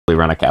We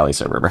run a Cali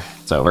server, bro.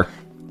 It's over.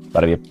 About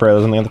to be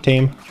pros on the other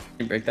team. Can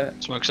you break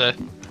that? Smoke safe.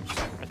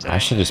 I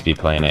should just be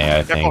playing A,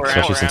 I think,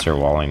 especially since you're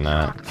walling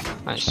that.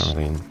 Nice. There's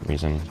no really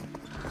reason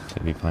to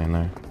be playing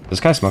there. This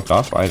guy smoked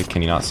off. Why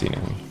can you not see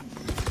anything?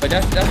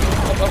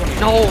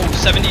 No,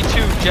 72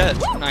 Jett.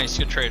 Nice,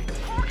 good trade.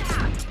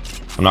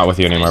 I'm not with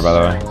you anymore, by the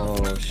way.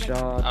 Oh,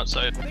 shot.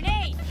 Outside.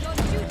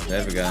 They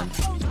have a gun.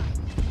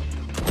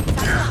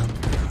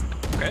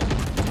 Okay.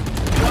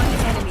 One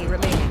enemy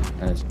remaining.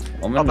 Nice.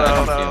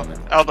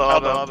 Elbow.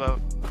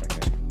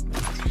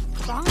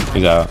 Okay.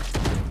 He's out.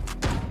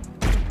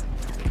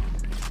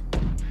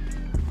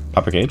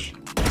 Upper cage.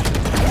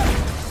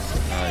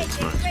 Nice.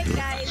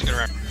 Nice, good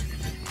round.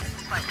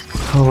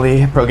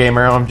 Holy pro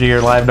gamer OMG,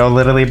 you're live. No,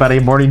 literally, buddy.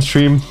 Morning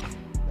stream.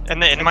 In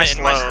my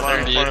slow.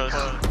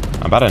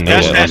 I'm about to nail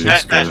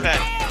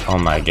it. Oh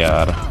my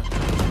god.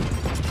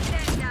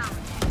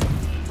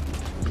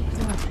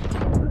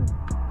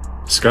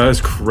 This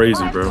guy's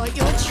crazy, bro.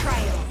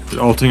 He's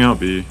ulting out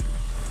B.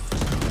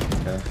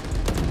 Okay.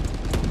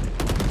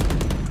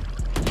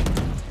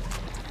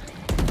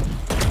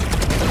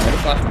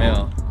 Flash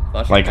mail.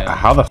 Like,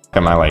 how the f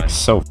am I like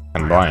so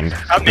f***ing blind?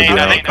 I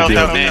think both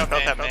have main,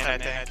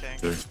 I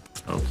think.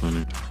 Oh,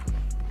 plenty.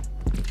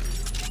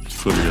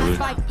 Split together.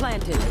 Spike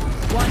planted.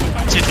 One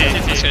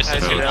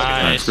enemy.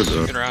 Nice, good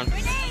good round.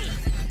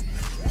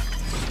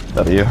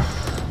 W.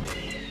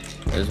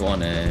 There's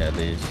one A at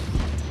least.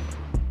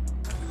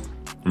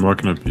 I'm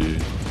walking up B.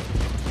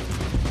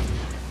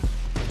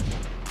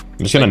 I'm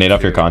just gonna nade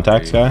off your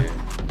contacts, guy.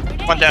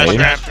 One dash, Hey.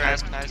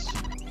 nice.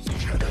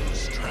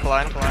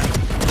 Blind.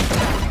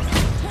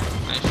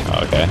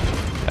 Oh, okay.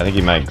 I think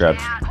he might grab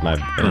my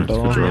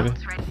bundle, good job. maybe.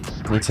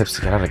 Any tips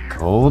to get out of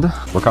gold?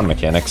 Work on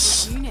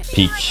mechanics.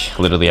 Peak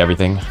literally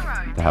everything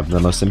to have the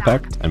most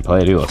impact, and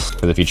play a duelist.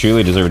 Because if you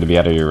truly deserve to be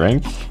out of your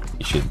rank,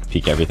 you should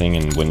peak everything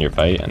and win your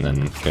fight, and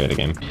then carry the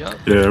game. Yep.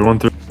 Yeah,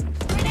 1-3.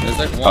 There's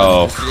like one.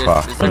 Oh, There's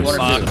fuck. like one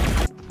or two.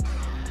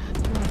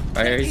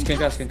 Right here, he's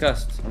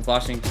concussed. I'm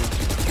flashing.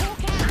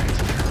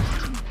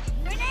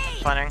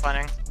 Planning.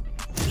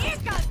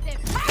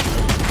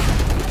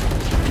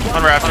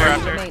 One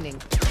rafter. Remaining.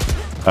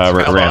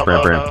 Ramp.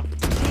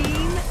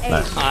 Team A.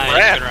 Nice.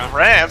 Nice, good round.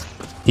 Ramp.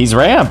 He's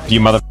ramp, you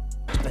mother.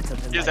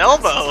 His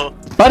elbow.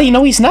 Buddy,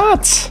 no, he's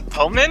not.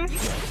 Omen?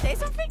 Say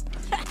something?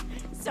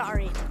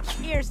 Sorry.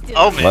 Ears still.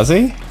 Omen. Was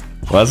he?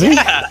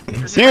 Yeah.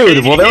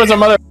 Dude, well, there was a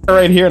mother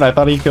right here, and I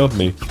thought he killed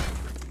me.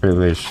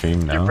 Really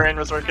stream now. Your brain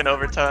was working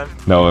overtime.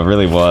 No, it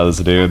really was,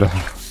 dude.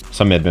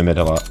 Some mid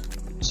a lot.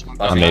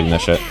 I'm nading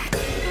this shit.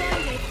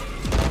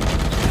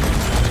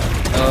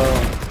 Oh,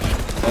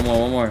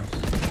 one more.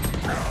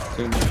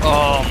 Two more.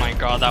 Oh my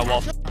god, that wall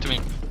f***ed me.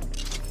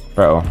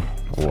 Bro,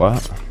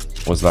 what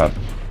was that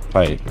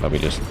fight that we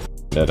just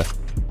did?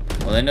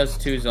 Well, they know it's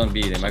 2 zone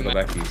B. They might go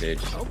back to you,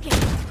 Sage.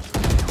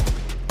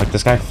 Like,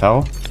 this guy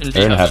fell?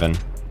 They're in heaven.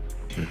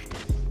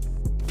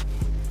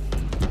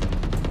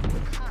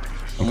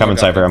 I'm coming,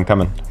 Cypher, I'm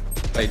coming.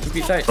 Wait,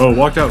 2B side. Oh,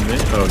 walked out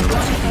mid. Oh, no.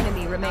 One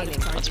enemy remaining.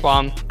 Let's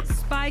bomb.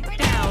 Spike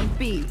down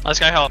B. Let's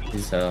guy help.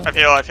 He's I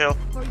feel.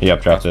 He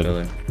updrafted.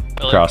 Billy.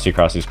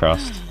 He's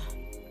crossed.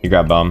 You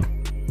grab bomb.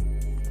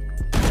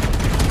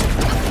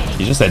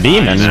 He's just a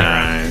demon.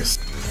 Nice.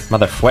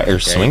 Motherfucker, Yeah,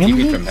 swinging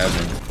he me? from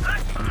heaven.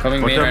 I'm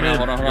coming main right now.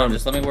 Hold on.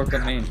 Just let me work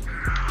up main.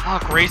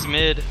 Fuck, Raze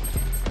mid.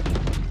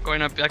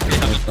 Going up back to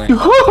heaven. Just playing.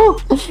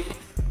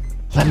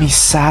 Let me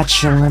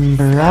satchel him,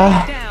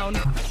 bruh. Down.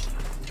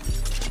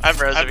 I have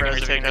Raze, we can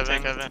retake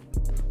Heaven.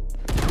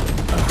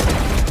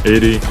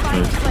 80. Spike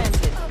Nice.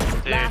 planted.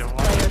 Dude, Last one.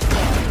 player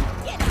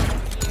standing.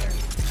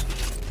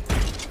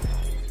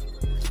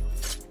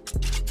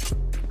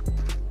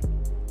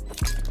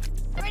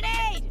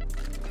 Grenade!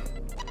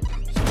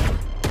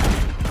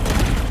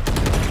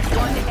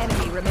 One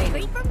enemy remaining.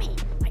 Wait for me.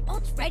 My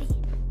ult's ready.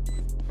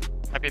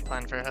 I'd be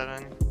planning for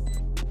Heaven.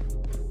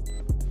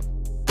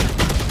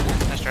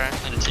 Nice try.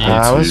 And a team.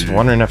 I was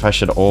wondering if I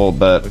should ult,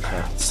 but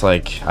it's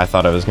like, I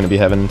thought it was gonna be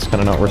heaven. It's kind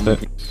of not worth it.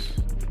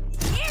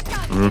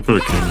 I'm gonna put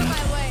a king in.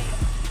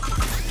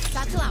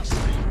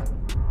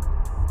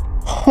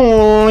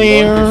 Holy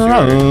You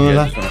roll.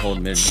 just wanna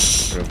hold mid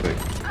real quick.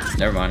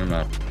 Never mind, I'm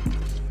not. I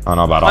don't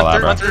know about all that,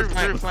 bro. Run through.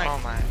 Oh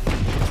my.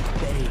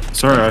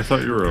 Sorry, I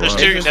thought you were There's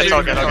alive. two, that's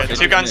all good.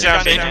 2 guns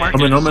down, B.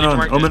 Omen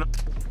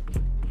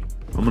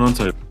on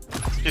type.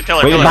 He's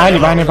killer. Wait, behind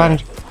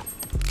you.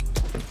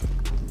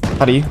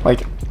 How do you,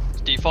 like...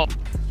 Default.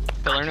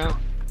 Pillar now.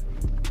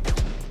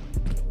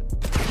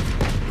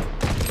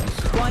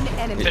 One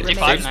enemy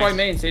 55. Sage spy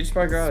main, Sage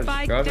spy garage.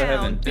 Spike Garage or down.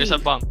 heaven. There's a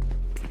bump.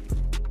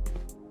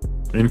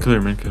 Main clear.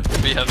 Be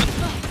heaven.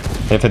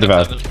 Hit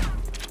 55.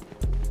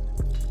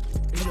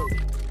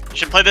 You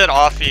should play that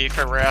offie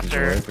for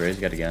Rafter. Raze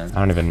got a gun. I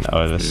don't even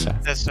know this.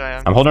 This way.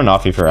 I'm holding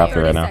offie for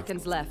after right 30 now.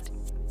 seconds left.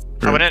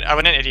 I wouldn't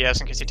ADS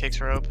in case he takes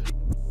rope.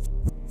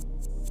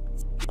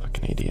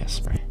 Fucking ADS,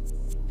 bro.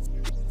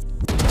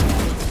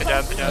 Good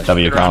job.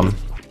 W com.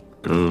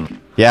 Go.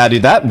 Yeah,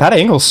 dude, that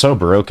angle's so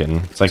broken.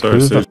 It's like, Sorry, who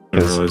the Sage, fuck I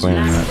is realized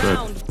playing you that?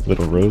 were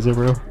Little Rosa,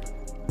 bro?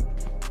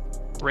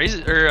 Raze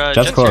or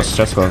Just close,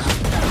 Jett's just close. here.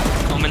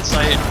 Omen's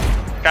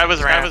Guy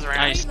was ramp.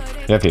 Nice.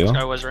 You have heal?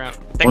 Guy was ramp. I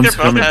think they're One's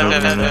both coming, heaven.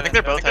 heaven. I think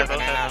they're both heaven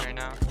right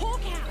now.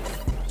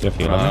 You have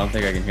heal? I don't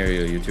think I can hear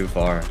you. You're too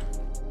far.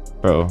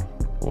 Bro,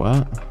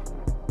 what?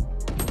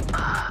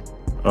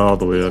 All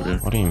the way up, yeah.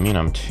 What do you mean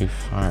I'm too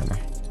far?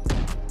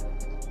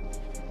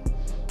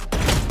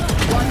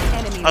 One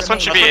enemy Last one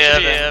should be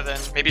remaining. heaven.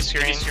 Maybe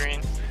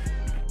screen.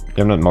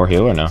 You have more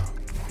heal or no?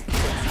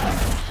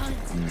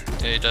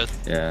 Yeah, he does.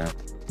 Yeah.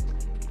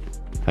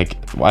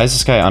 Like, why is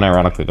this guy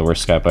unironically the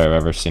worst Sky player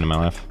I've ever seen in my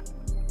life?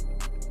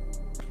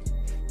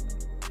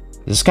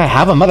 Does this guy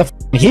have a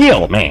motherfucking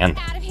heal, man?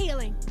 Out of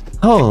healing.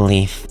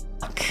 Holy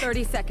fuck.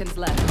 30 seconds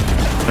left.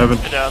 Heaven.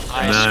 Good job.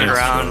 Nice, Good Nice,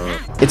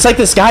 round. bro. It's like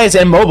this guy is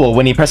immobile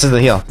when he presses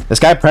the heal. This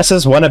guy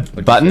presses one you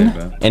button say,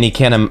 bro? and he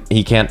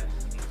can't.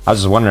 I was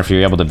just wondering if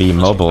you're able to be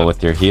mobile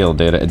with your heal,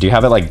 dude. Do you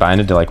have it like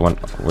binded to like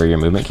where your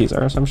movement keys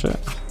are or some shit?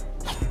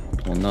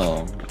 Well,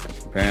 no.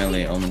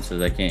 Apparently, Omen says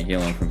I can't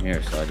heal him from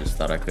here, so I just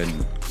thought I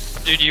couldn't.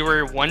 Dude, you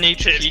were 1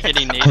 HP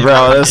getting native.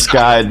 Bro, this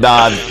guy,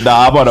 nah,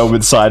 I'm on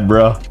Omen's side,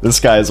 bro. This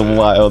guy is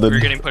wild. We're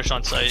And getting pushed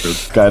on site.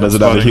 this guy doesn't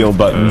have a heal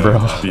button, bro.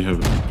 Be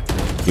heaven.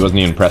 He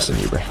wasn't even pressing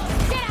you, bro.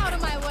 Get out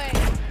of my way.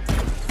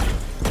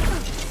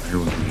 Here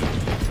we go.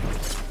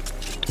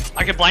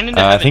 I could blind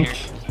into I heaven think.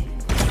 here.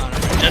 Oh, no.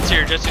 Jet's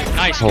here, Jet's here.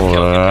 Nice. Good kill,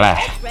 good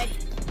kill.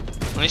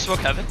 Let me smoke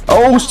heaven.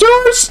 Oh,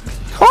 stairs!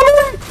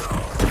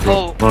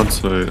 Oh, On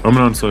site. I'm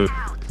on site.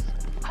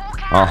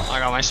 Oh, I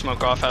got my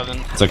smoke off heaven.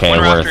 it's okay. One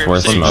Worth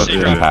raptor, safe, smoke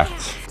safe. yeah.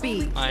 impact.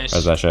 B. Nice.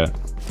 Where's that shit?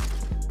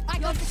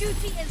 Your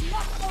duty is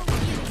not over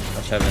you.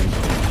 Watch heaven.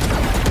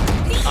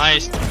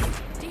 Nice.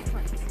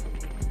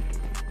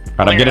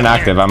 Alright, I'm getting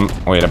active.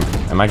 Wait,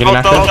 am I getting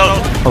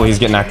active? Oh, he's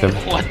getting active.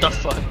 What the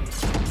fuck?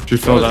 She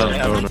fell down.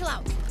 yeah. Oh, no. Battle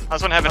out.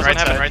 Last one heaven.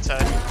 Right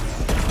side.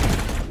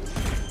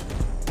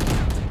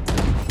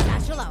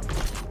 Satchel out.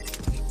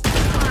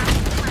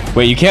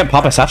 Wait, you can't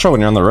pop a satchel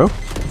when you're on the rope?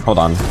 Hold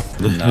on.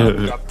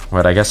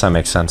 Wait, I guess that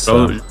makes sense.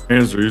 Oh, So. your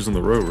hands are using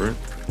the rope, right?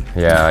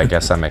 Yeah, I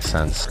guess that makes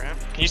sense.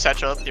 Can you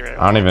satchel up? You're right.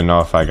 I don't even know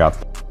if I got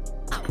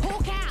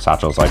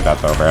satchels like that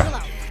though, bro.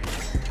 I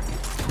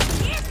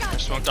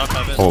smoked off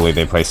heaven. Holy,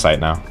 they play sight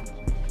now.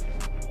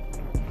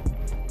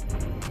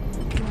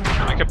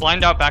 I could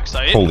blind out back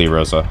site. Holy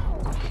Rosa.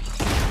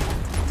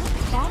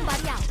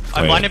 Somebody out.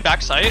 I Wait. blinded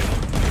back site.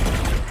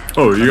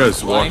 Oh, you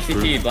guys Blind walked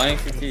through. CT, blind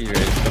CT. You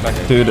ready? Go back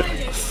there. Dude,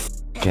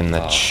 in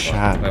the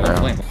chat, Wait, what's bro.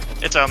 playing?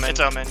 It's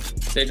Omen.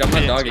 Stage, I'm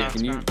not doggy.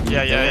 Can you?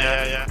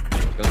 Yeah.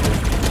 Go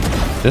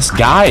through. This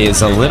guy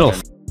is a little.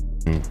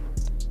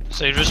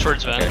 Sage was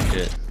towards vent. Okay,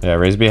 shit. Yeah,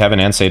 Raze be heaven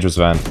and Sage was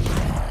vent.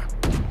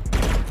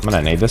 I'm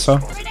gonna nade this though.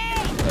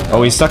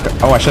 Oh, he's stuck.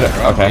 Oh, I should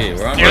have. Okay.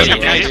 We're on You guys B.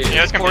 can Nice. you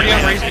guys can 40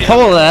 on Raze.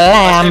 Holy,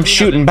 I'm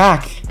shooting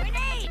back.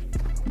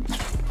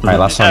 Alright,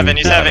 last one.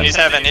 He's heaven.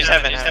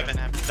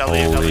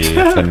 Holy,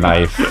 the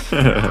knife.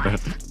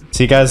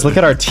 See, guys, look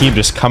at our team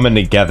just coming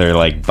together,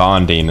 like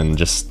bonding and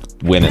just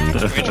winning. We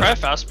can try a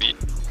fast beat.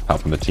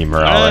 Helping the team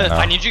morale right I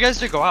now. need you guys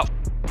to go out.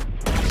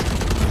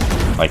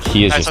 Like,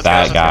 he is Nice, just let's go,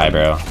 that let's guy,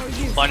 go. bro.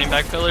 Blinding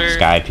back pillar. This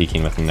guy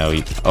peeking with no.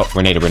 Oh,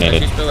 we're naded, we're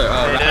She's naded. pillar.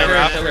 Oh,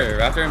 Raptor.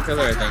 Raptor and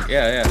pillar, I think.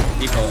 Yeah.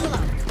 Default.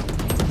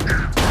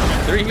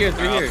 Three here.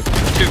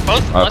 Two,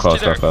 both. Oh, last close,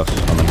 two there. close,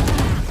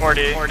 close.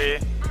 Morty.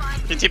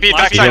 TP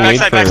Last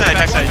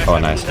backside. Oh,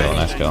 nice kill,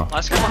 nice kill.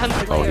 Last kill on.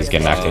 Oh, he's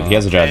getting active. He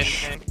has a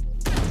judge.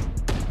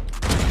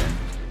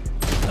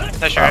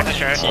 That's right.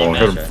 Oh,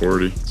 hit him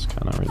 40. It's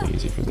kind of really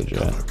easy for the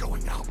Jett.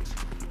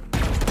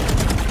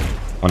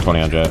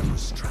 120 on Jett.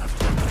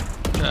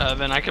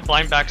 Then I could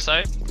blind back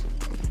site.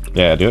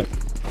 Yeah, do it.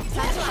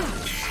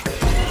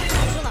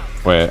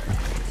 Wait.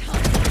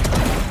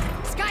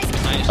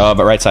 Nice. Oh,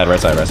 but right side.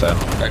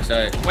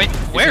 Backside. Wait,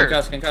 where?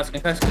 Concuss.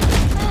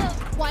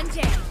 One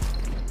down.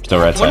 Still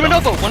right One side. went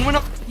up though. One went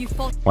up. You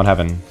fall. One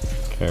heaven.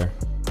 Care.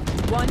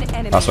 One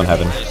enemy. Last one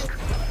heaven.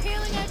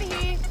 Healing over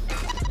here.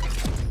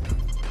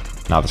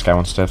 Now this guy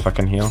wants to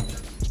fucking heal.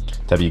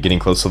 W getting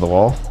close to the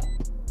wall.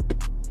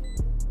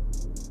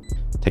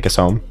 Take us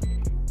home.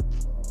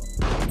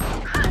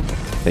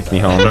 Take me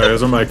home. Sorry, I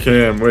was on my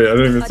cam. Wait, I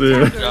didn't even see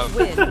it. Attackers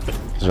win. Good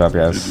job,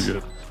 guys. You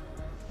good?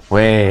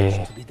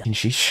 Wait.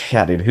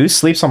 Yeah, dude. Who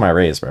sleeps on my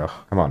Raze, bro?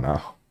 Come on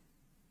now.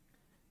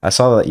 I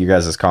saw that you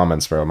guys'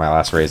 comments, bro, my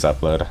last Raze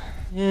upload.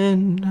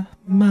 In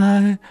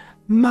my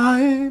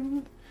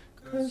mind.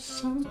 'Cause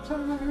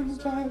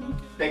sometimes I'm...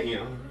 Thank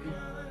you.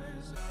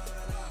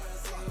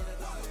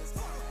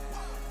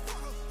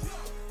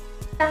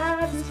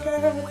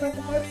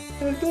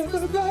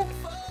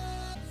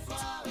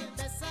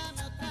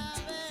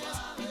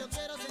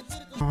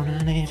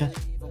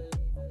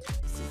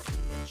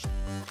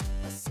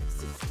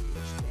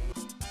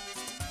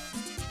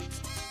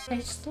 I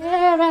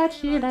stare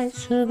at you like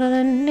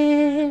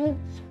souvenirs.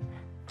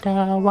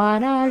 Don't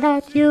wanna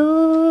let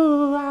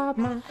you out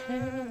my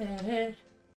head.